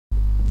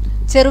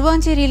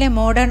ചെറുവാഞ്ചേരിയിലെ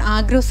modern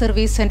agro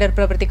service centre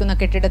പ്രവർത്തിക്കുന്ന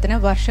കെട്ടിടത്തിന്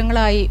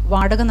വർഷങ്ങളായി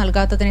വാടക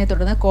നൽകാത്തതിനെ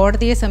തുടർന്ന്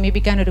കോടതിയെ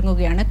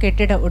സമീപിക്കാനൊരുങ്ങുകയാണ്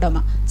കെട്ടിട ഉടമ.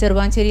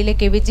 ചെറുവാഞ്ചേരിയിലെ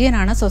കെ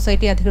വിജയനാണ്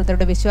സൊസൈറ്റി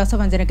അധികൃതരുടെ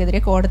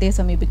വിശ്വാസവഞ്ചനയ്ക്കെതിരെ കോടതിയെ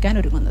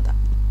സമീപിക്കാനൊരുങ്ങുന്നത്.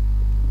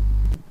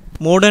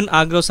 മോഡേൺ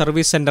ആഗ്രോ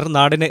സർവീസ് സെന്റർ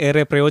നാടിന്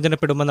ഏറെ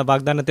പ്രയോജനപ്പെടുമെന്ന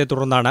വാഗ്ദാനത്തെ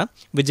തുടർന്നാണ്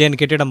വിജയൻ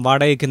കെട്ടിടം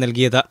വാടകയ്ക്ക്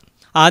നൽകിയത്.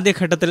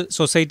 ആദ്യഘട്ടത്തിൽ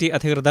സൊസൈറ്റി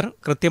അധികൃതർ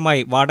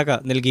കൃത്യമായി വാടക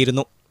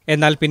നൽകിയിരുന്നു.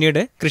 എന്നാൽ പിന്നീട്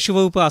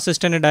കൃഷിവകുപ്പ്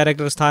അസിസ്റ്റന്റ്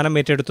ഡയറക്ടർ സ്ഥാനം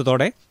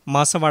ഏറ്റെടുത്തതോടെ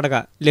മാസവാടക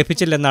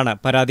ലഭിച്ചില്ലെന്നാണ്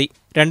പരാതി.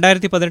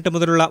 2018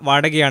 മുതലുള്ള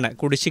വാടകയാണ്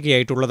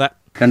കുടിശ്ശികയായിട്ടുള്ളത്.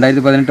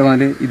 2018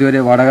 മുതൽ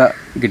ഇതുവരെ വാടക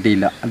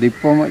കിട്ടിയില്ല.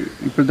 അതിപ്പോൾ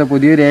ഇപ്പോഴത്തെ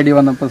പുതിയൊരു ഐഡിയ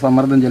വന്നപ്പോൾ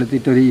സമ്മർദ്ദം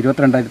ചെലുത്തിയിട്ട് ഒരു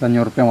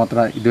 22,500 രൂപ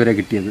മാത്രമാണ് ഇതുവരെ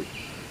കിട്ടിയത്.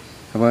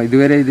 അപ്പോൾ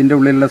ഇതുവരെ ഇതിൻ്റെ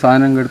ഉള്ളിലുള്ള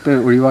സാധനം എടുത്ത്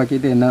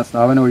ഒഴിവാക്കിയിട്ട് എന്നെ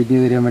സ്ഥാപനം ഒഴിഞ്ഞു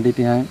തരാൻ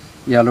വേണ്ടിയിട്ട് ഞാൻ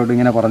ഇയാളോട്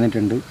ഇങ്ങനെ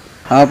പറഞ്ഞിട്ടുണ്ട്.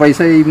 ആ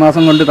പൈസ ഈ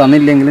മാസം കൊണ്ട്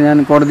തന്നില്ലെങ്കിൽ ഞാൻ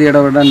കോടതി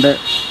ഇടപെടേണ്ട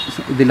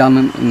ഇതിലാണ്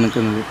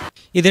നിൽക്കുന്നത്.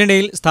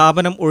 ഇതിനിടയിൽ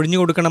സ്ഥാപനം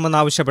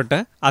ഒഴിഞ്ഞുകൊടുക്കണമെന്നാവശ്യപ്പെട്ട്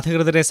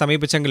അധികൃതരെ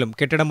സമീപിച്ചെങ്കിലും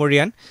കെട്ടിടം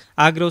ഒഴിയാൻ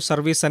ആഗ്രോ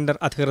സർവീസ് സെന്റർ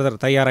അധികൃതർ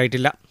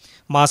തയ്യാറായിട്ടില്ല.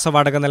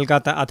 മാസവാടക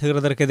നൽകാത്ത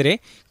അധികൃതർക്കെതിരെ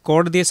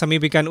കോടതിയെ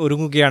സമീപിക്കാൻ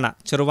ഒരുങ്ങുകയാണ്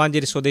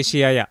ചെറുവാഞ്ചേരി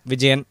സ്വദേശിയായ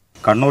വിജയൻ.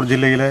 കണ്ണൂർ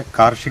ജില്ലയിലെ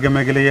കാർഷിക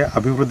മേഖലയെ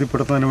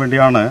അഭിവൃദ്ധിപ്പെടുത്തുന്നതിന്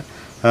വേണ്ടിയാണ്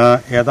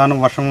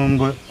ഏതാനും വർഷം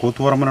മുമ്പ്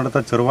കൂത്തുപറമ്പിനടുത്ത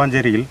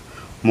ചെറുവാഞ്ചേരിയിൽ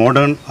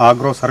മോഡേൺ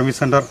ആഗ്രോ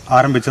സർവീസ് സെന്റർ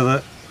ആരംഭിച്ചത്.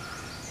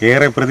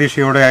 ഏറെ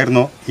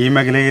പ്രതീക്ഷയോടെയായിരുന്നു ഈ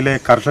മേഖലയിലെ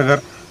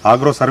കർഷകർ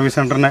ആഗ്രോ സർവീസ്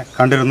സെന്ററിനെ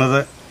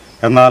കണ്ടിരുന്നത്.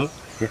 എന്നാൽ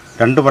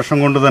 2 വർഷം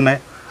കൊണ്ട് തന്നെ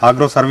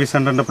ആഗ്രോ സർവീസ്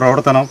സെന്ററിൻ്റെ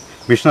പ്രവർത്തനം,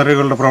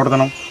 മിഷനറികളുടെ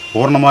പ്രവർത്തനം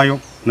പൂർണ്ണമായും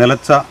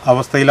നിലച്ച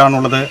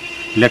അവസ്ഥയിലാണുള്ളത്.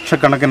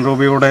 ലക്ഷക്കണക്കിന്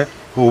രൂപയുടെ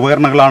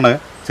ഉപകരണങ്ങളാണ്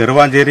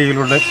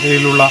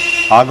ചെറുവാഞ്ചേരിയിലുള്ള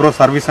ആഗ്രോ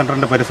സർവീസ്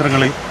സെന്ററിൻ്റെ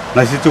പരിസരങ്ങളിൽ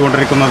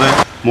നശിച്ചുകൊണ്ടിരിക്കുന്നത്.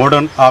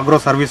 മോഡേൺ ആഗ്രോ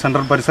സർവീസ്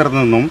സെന്റർ പരിസരത്ത്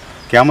നിന്നും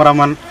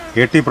ക്യാമറാമാൻ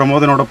AT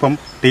പ്രമോദിനോടൊപ്പം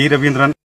T രവീന്ദ്രൻ.